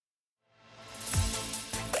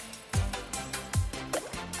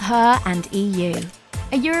Her and EU,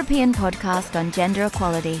 a European podcast on gender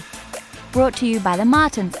equality. Brought to you by the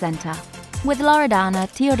Martens Centre with Loredana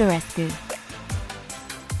Teodorescu.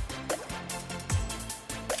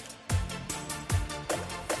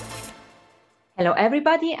 Hello,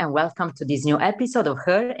 everybody, and welcome to this new episode of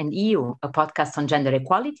Her and EU, a podcast on gender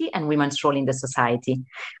equality and women's role in the society.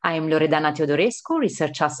 I am Loredana Teodorescu,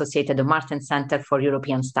 Research Associate at the Martens Centre for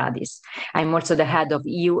European Studies. I'm also the head of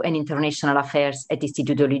EU and International Affairs at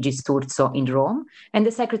Istituto Luigi Sturzo in Rome, and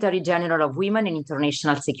the Secretary General of Women in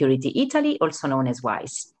International Security Italy, also known as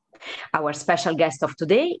WISE. Our special guest of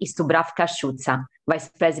today is Dubravka Šuica, Vice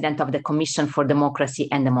President of the Commission for Democracy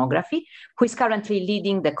and Demography, who is currently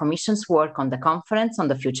leading the Commission's work on the Conference on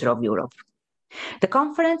the Future of Europe. The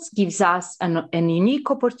conference gives us an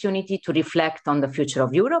unique opportunity to reflect on the future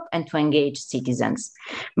of Europe and to engage citizens.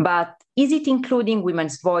 But is it including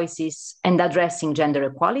women's voices and addressing gender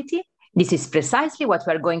equality? This is precisely what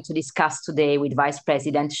we're going to discuss today with Vice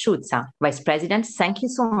President Šuica. Vice President, thank you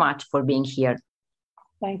so much for being here.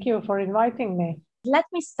 Thank you for inviting me. Let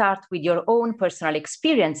me start with your own personal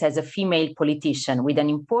experience as a female politician with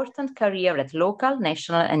an important career at local,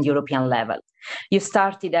 national, and European level. You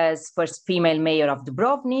started as first female mayor of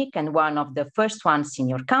Dubrovnik and one of the first ones in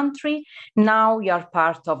your country. Now you are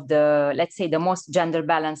part of the, let's say, the most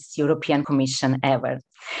gender-balanced European Commission ever.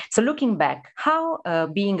 So looking back, how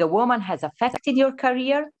being a woman has affected your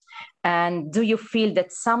career? And do you feel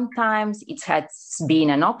that sometimes it has been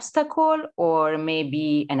an obstacle or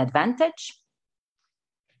maybe an advantage?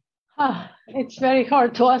 It's very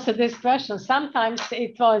hard to answer this question. Sometimes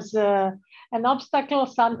it was an obstacle,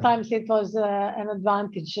 sometimes it was an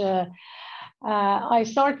advantage. I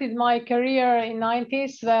started my career in the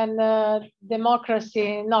 90s when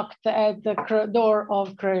democracy knocked at the door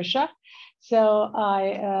of Croatia. So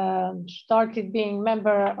I started being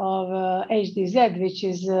member of HDZ, which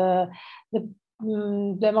is the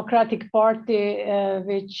Democratic Party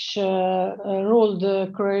which ruled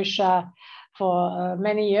Croatia for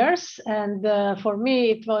many years. And for me,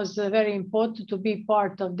 it was very important to be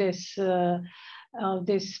part of this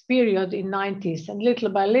period in 90s. And little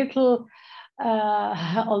by little,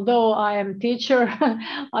 although I am teacher,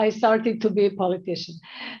 I started to be a politician.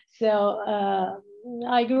 So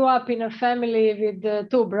I grew up in a family with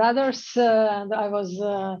two brothers, and I was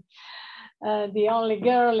the only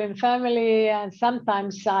girl in family. And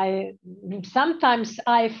sometimes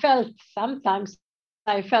I felt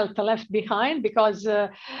left behind because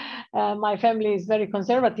my family is very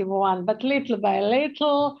conservative one. But little by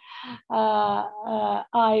little,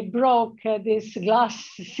 I broke this glass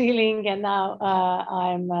ceiling, and now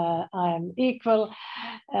I'm equal,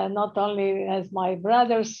 not only as my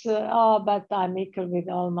brothers are, but I'm equal with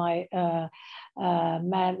all my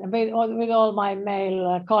with all my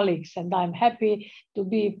male colleagues, and I'm happy to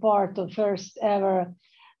be part of first ever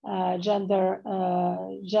gender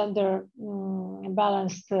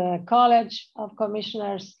balanced college of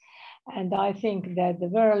commissioners. And I think that the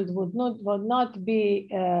world would not be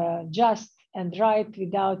just and right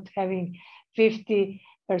without having 50%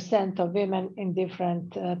 of women in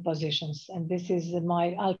different positions. And this is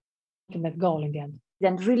my ultimate goal in the end.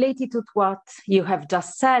 And related to what you have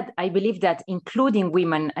just said, I believe that including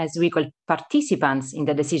women as equal participants in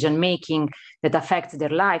the decision-making that affects their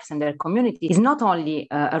lives and their community is not only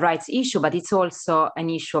a rights issue, but it's also an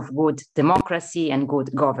issue of good democracy and good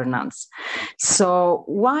governance. So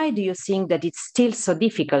why do you think that it's still so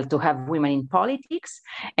difficult to have women in politics?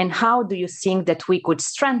 And how do you think that we could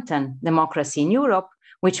strengthen democracy in Europe,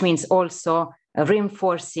 which means also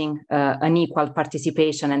reinforcing an equal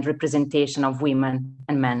participation and representation of women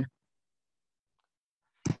and men?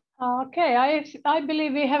 Okay, I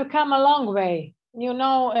believe we have come a long way. You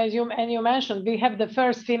know, as you mentioned, we have the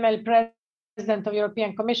first female president of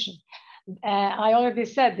European Commission. I already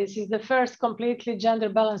said this is the first completely gender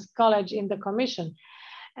balanced college in the Commission.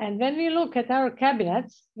 And when we look at our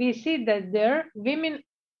cabinets, we see that there women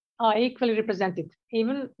are equally represented.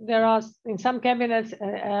 Even there are in some cabinets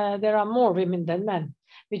there are more women than men,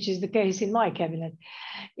 which is the case in my cabinet.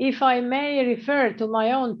 If I may refer to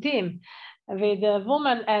my own team, with a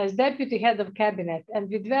woman as deputy head of cabinet and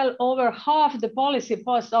with well over half the policy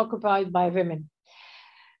posts occupied by women.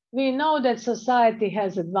 We know that society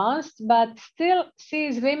has advanced, but still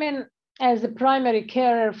sees women as the primary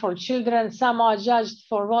carer for children. Some are judged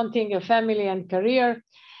for wanting a family and career.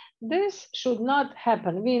 This should not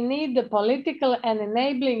happen. We need the political and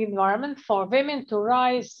enabling environment for women to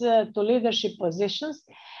rise to leadership positions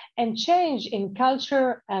and change in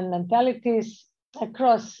culture and mentalities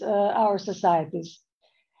across our societies.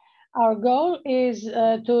 Our goal is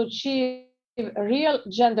to achieve real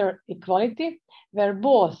gender equality, where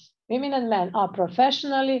both women and men are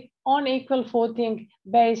professionally on equal footing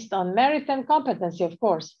based on merit and competency, of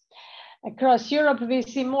course. Across Europe, we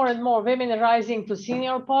see more and more women rising to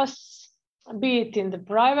senior posts, be it in the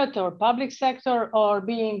private or public sector, or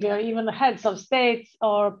being even heads of states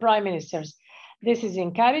or prime ministers. This is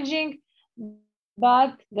encouraging,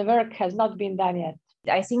 but the work has not been done yet.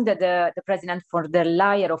 I think that the President von der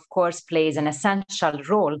Leyen, of course, plays an essential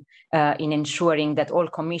role in ensuring that all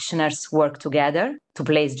commissioners work together to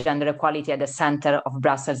place gender equality at the center of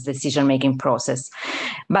Brussels' decision-making process.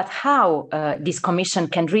 But how this commission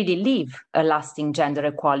can really leave a lasting gender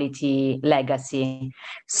equality legacy?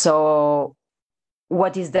 So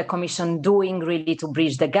what is the commission doing really to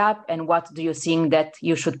bridge the gap? And what do you think that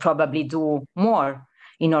you should probably do more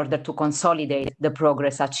in order to consolidate the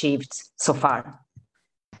progress achieved so far?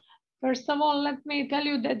 First of all, let me tell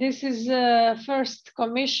you that this is the first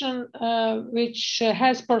commission which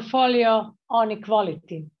has portfolio on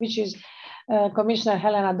equality, which is Commissioner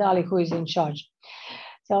Helena Dalli who is in charge.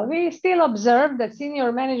 So we still observe that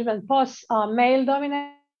senior management posts are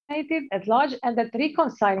male-dominated at large, and that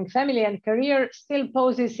reconciling family and career still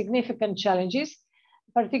poses significant challenges,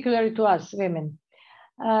 particularly to us women.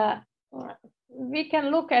 We can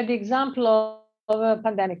look at the example of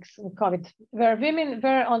pandemics, COVID, where women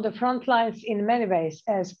were on the front lines in many ways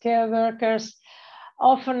as care workers,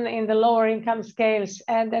 often in the lower income scales,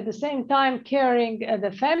 and at the same time caring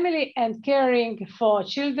the family and caring for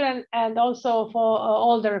children and also for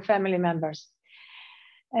older family members.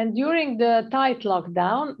 And during the tight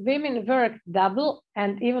lockdown, women worked double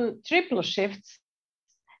and even triple shifts,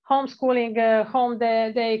 homeschooling, home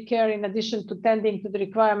day care, in addition to tending to the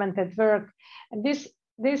requirement at work. And this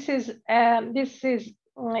is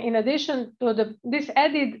in addition to this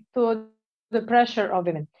added to the pressure of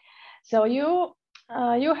women. So you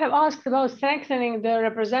have asked about strengthening the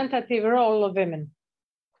representative role of women.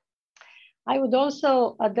 I would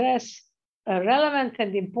also address a relevant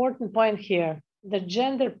and important point here: the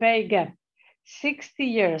gender pay gap. 60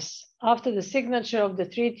 years after the signature of the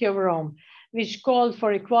Treaty of Rome, which called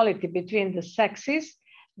for equality between the sexes,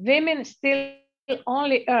 women still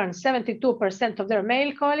only earn 72% of their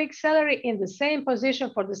male colleagues' salary in the same position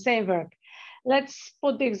for the same work. Let's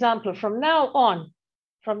put the example. From now on,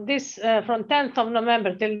 from 10th of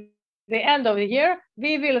November till the end of the year,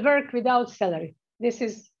 we will work without salary. This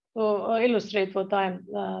is to illustrate what I'm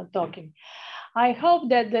talking. I hope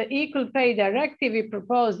that the Equal Pay Directive we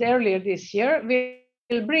proposed earlier this year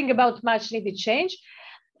will bring about much needed change.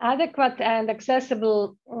 Adequate and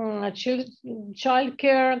accessible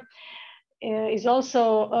childcare is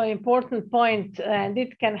also an important point, and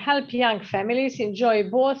it can help young families enjoy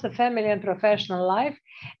both a family and professional life,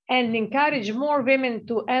 and encourage more women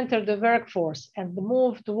to enter the workforce and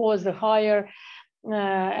move towards the higher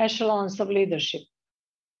echelons of leadership.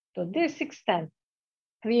 To this extent,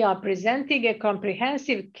 we are presenting a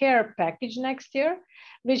comprehensive care package next year,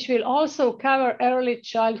 which will also cover early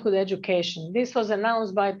childhood education. This was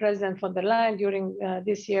announced by President von der Leyen during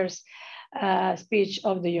this year's speech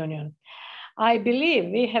of the Union. I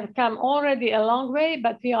believe we have come already a long way,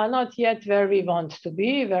 but we are not yet where we want to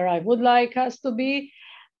be, where I would like us to be,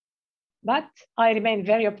 but I remain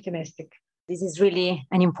very optimistic. This is really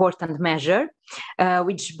an important measure,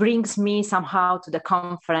 which brings me somehow to the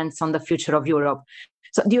conference on the future of Europe.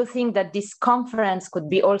 So do you think that this conference could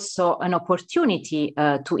be also an opportunity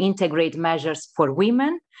to integrate measures for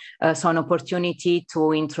women, so an opportunity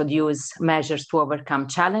to introduce measures to overcome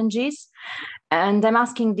challenges? And I'm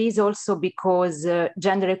asking this also because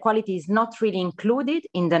gender equality is not really included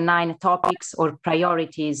in the 9 topics or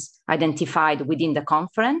priorities identified within the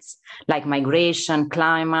conference, like migration,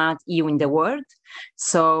 climate, EU in the world.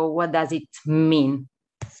 So what does it mean?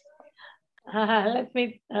 Let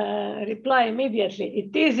me reply immediately.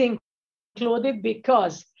 It is included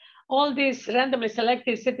because all these randomly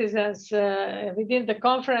selected citizens within the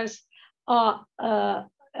conference are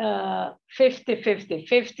 50-50,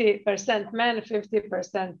 50% men,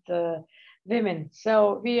 50% women.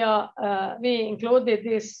 So we included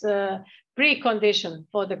this precondition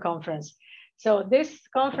for the conference. So this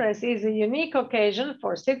conference is a unique occasion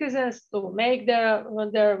for citizens to make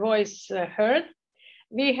their voice heard.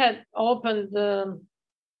 We had opened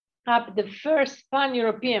up the first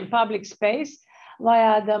pan-European public space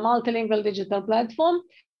via the multilingual digital platform,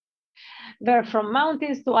 where from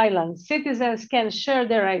mountains to islands, citizens can share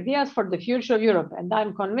their ideas for the future of Europe. And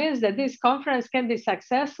I'm convinced that this conference can be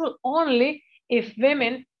successful only if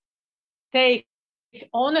women take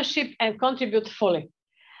ownership and contribute fully.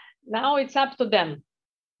 Now it's up to them.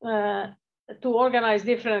 to organize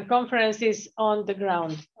different conferences on the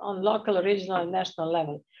ground, on local, regional, and national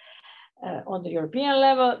level. On the European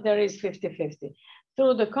level, there is 50-50.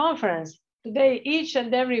 Through the conference, today, each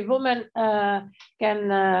and every woman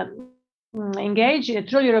can engage in a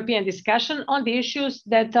true European discussion on the issues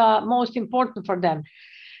that are most important for them.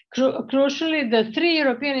 Crucially, the three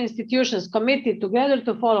European institutions committed together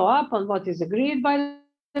to follow up on what is agreed by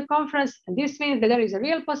the conference, and this means that there is a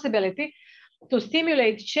real possibility to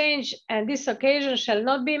stimulate change, and this occasion shall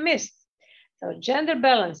not be missed. So gender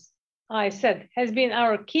balance, I said, has been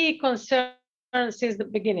our key concern since the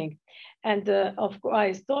beginning. And of course,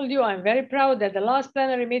 I told you, I'm very proud that the last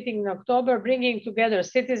plenary meeting in October, bringing together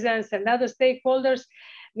citizens and other stakeholders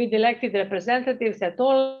with elected representatives at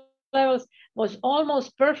all levels, was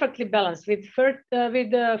almost perfectly balanced with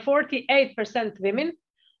 48% women,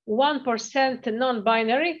 1%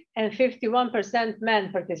 non-binary, and 51%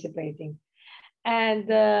 men participating.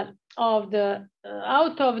 And out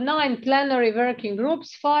of 9 plenary working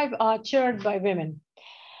groups, 5 are chaired by women.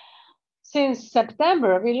 Since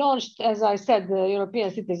September, we launched, as I said, the European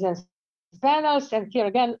Citizens Panels, and here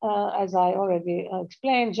again, as I already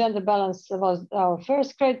explained, gender balance was our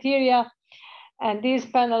first criteria, and these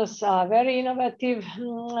panels are very innovative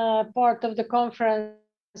part of the conference,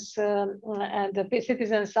 and the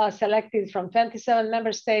citizens are selected from 27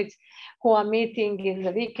 member states who are meeting in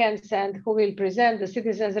the weekends and who will present the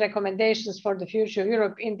citizens' recommendations for the future of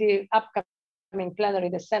Europe in the upcoming plenary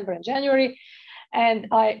December and January. And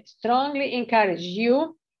I strongly encourage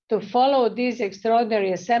you to follow these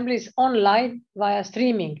extraordinary assemblies online via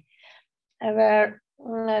streaming, where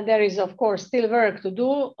there is, of course, still work to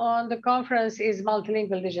do on the conference is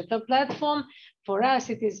multilingual digital platform. For us,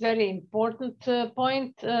 it is very important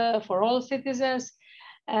point for all citizens.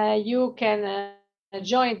 You can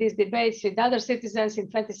join these debates with other citizens in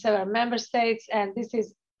 27 member states, and this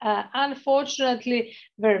is unfortunately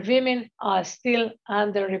where women are still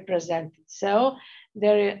underrepresented. So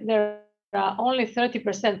there are only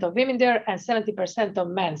 30% of women there and 70% of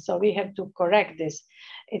men. So we have to correct this.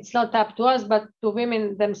 It's not up to us, but to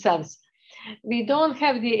women themselves. We don't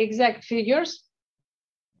have the exact figures,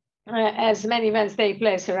 as many events take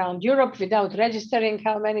place around Europe without registering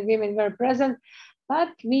how many women were present. But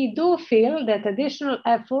we do feel that additional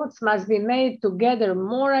efforts must be made to gather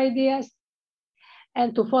more ideas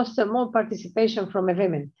and to foster more participation from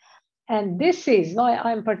women. And this is why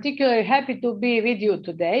I'm particularly happy to be with you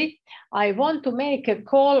today. I want to make a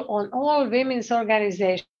call on all women's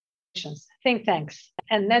organizations, think tanks,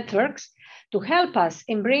 and networks to help us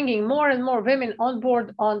in bringing more and more women on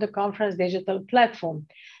board on the conference digital platform.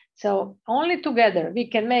 So only together we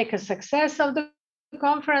can make a success of the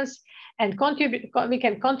conference and we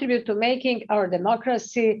can contribute to making our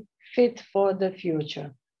democracy fit for the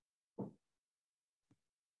future.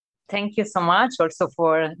 Thank you so much also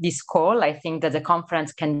for this call. I think that the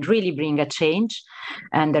conference can really bring a change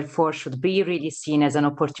and therefore should be really seen as an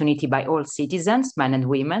opportunity by all citizens, men and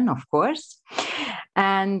women, of course.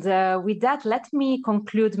 And with that, let me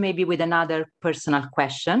conclude maybe with another personal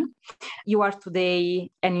question. You are today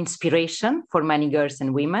an inspiration for many girls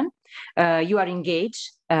and women. You are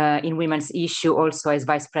engaged in women's issue also as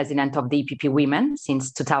Vice President of the EPP Women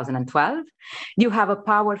since 2012. You have a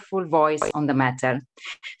powerful voice on the matter.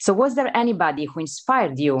 So was there anybody who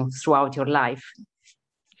inspired you throughout your life?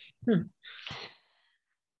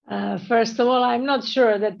 First of all, I'm not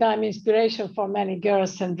sure that I'm inspiration for many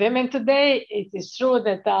girls and women today. It is true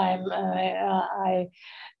that I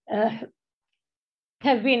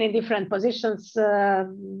have been in different positions at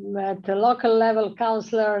the local level,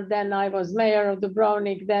 councillor, then I was mayor of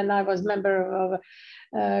Dubrovnik, then I was member of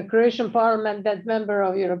Croatian Parliament, then member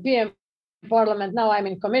of European Parliament, now I'm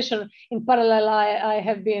in Commission. In parallel, I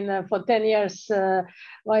have been for 10 years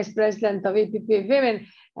Vice President of EPP Women,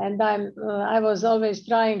 and I was always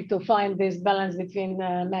trying to find this balance between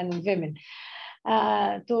men and women.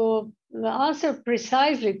 To answer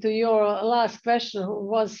precisely to your last question, who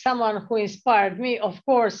was someone who inspired me, of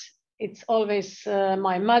course, it's always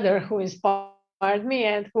my mother who inspired me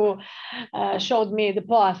and who showed me the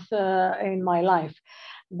path in my life.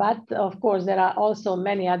 But of course, there are also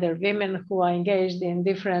many other women who are engaged in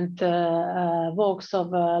different walks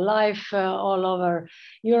of life all over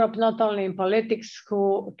Europe, not only in politics,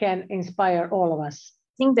 who can inspire all of us.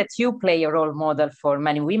 I think that you play a role model for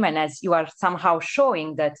many women, as you are somehow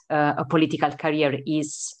showing that a political career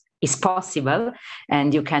is possible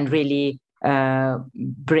and you can really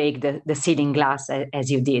break the ceiling glass as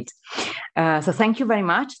you did. So thank you very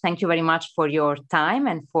much. Thank you very much for your time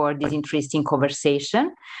and for this interesting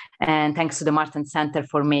conversation. And thanks to the Martens Center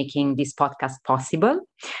for making this podcast possible.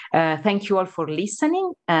 Thank you all for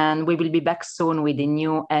listening. And we will be back soon with a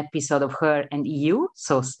new episode of Her and EU.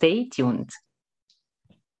 So stay tuned.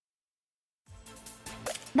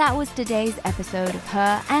 That was today's episode of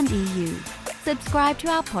Her and EU. Subscribe to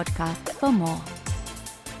our podcast for more.